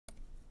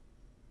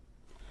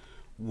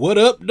What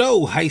up,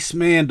 though? Heist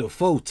man, the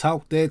foe.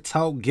 Talk that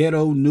talk,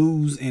 ghetto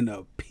news and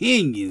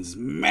opinions,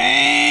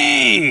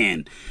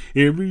 man.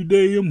 Every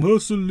day I'm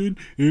hustling.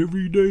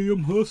 Every day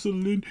I'm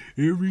hustling.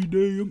 Every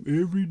day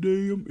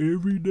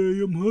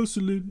I'm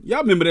hustling.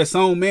 Y'all remember that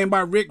song, man, by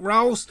Rick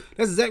Ross?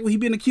 That's exactly what he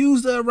been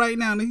accused of right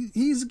now.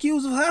 He's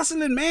accused of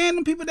hustling, man.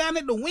 Them people down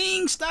at the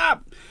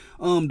Wingstop.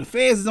 The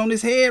feds is on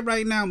his head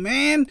right now,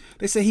 man.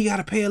 They say he got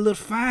to pay a little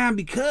fine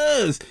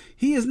because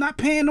he is not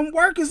paying them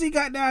workers he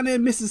got down there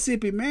in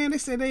Mississippi, man. They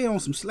say they on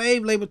some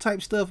slave labor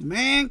type stuff,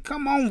 man.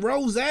 Come on,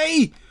 Rose.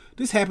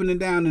 This happening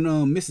down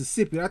in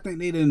Mississippi. I think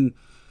they didn't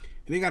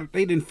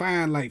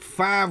find like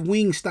 5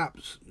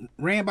 Wingstops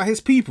ran by his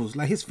peoples,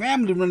 like his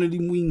family running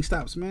these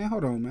Wingstops, man.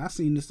 Hold on, man. I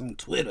seen this on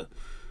Twitter.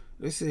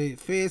 They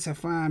said feds have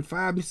fined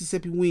 5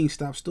 Mississippi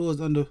Wingstop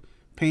stores under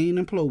paying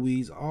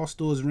employees. All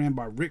stores ran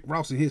by Rick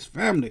Ross and his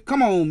family.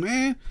 Come on,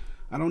 man.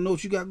 I don't know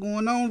what you got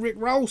going on, Rick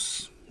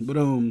Ross, but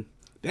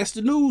that's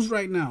the news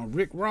right now.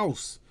 Rick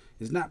Ross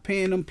is not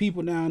paying them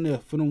people down there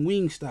for them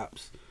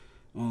Wingstops.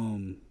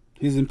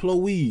 His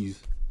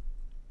employees.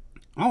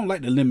 I don't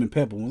like the lemon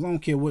pepper ones. I don't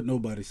care what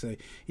nobody say.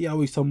 He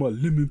always talking about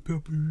lemon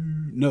pepper.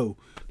 No,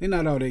 they're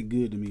not all that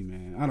good to me,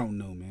 man. I don't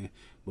know, man.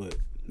 But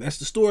that's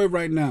the story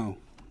right now.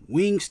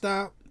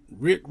 Wingstop,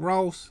 Rick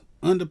Ross,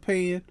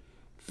 underpaying.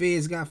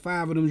 Feds got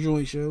 5 of them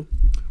joints, yo.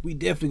 We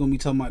definitely gonna be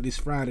talking about this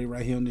Friday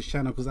right here on this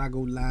channel, because I go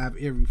live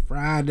every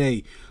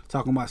Friday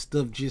talking about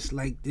stuff just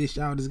like this.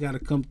 Y'all just gotta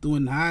come through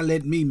and holler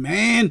at me,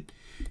 man.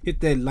 Hit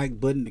that like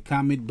button, the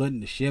comment button,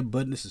 the share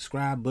button, the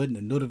subscribe button,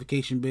 the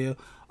notification bell.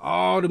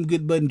 All them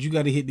good buttons you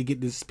gotta hit to get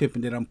this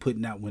pimping that I'm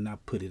putting out when I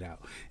put it out.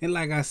 And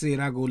like I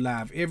said, I go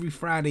live every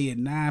Friday at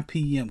 9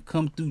 p.m.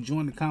 Come through,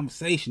 join the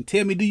conversation.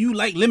 Tell me, do you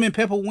like lemon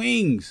pepper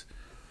wings?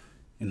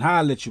 And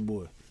holler at your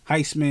boy,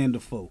 Heist Man the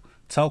Foe.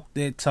 Talk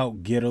that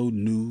talk, ghetto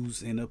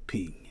news and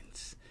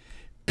opinions.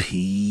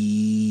 Peace.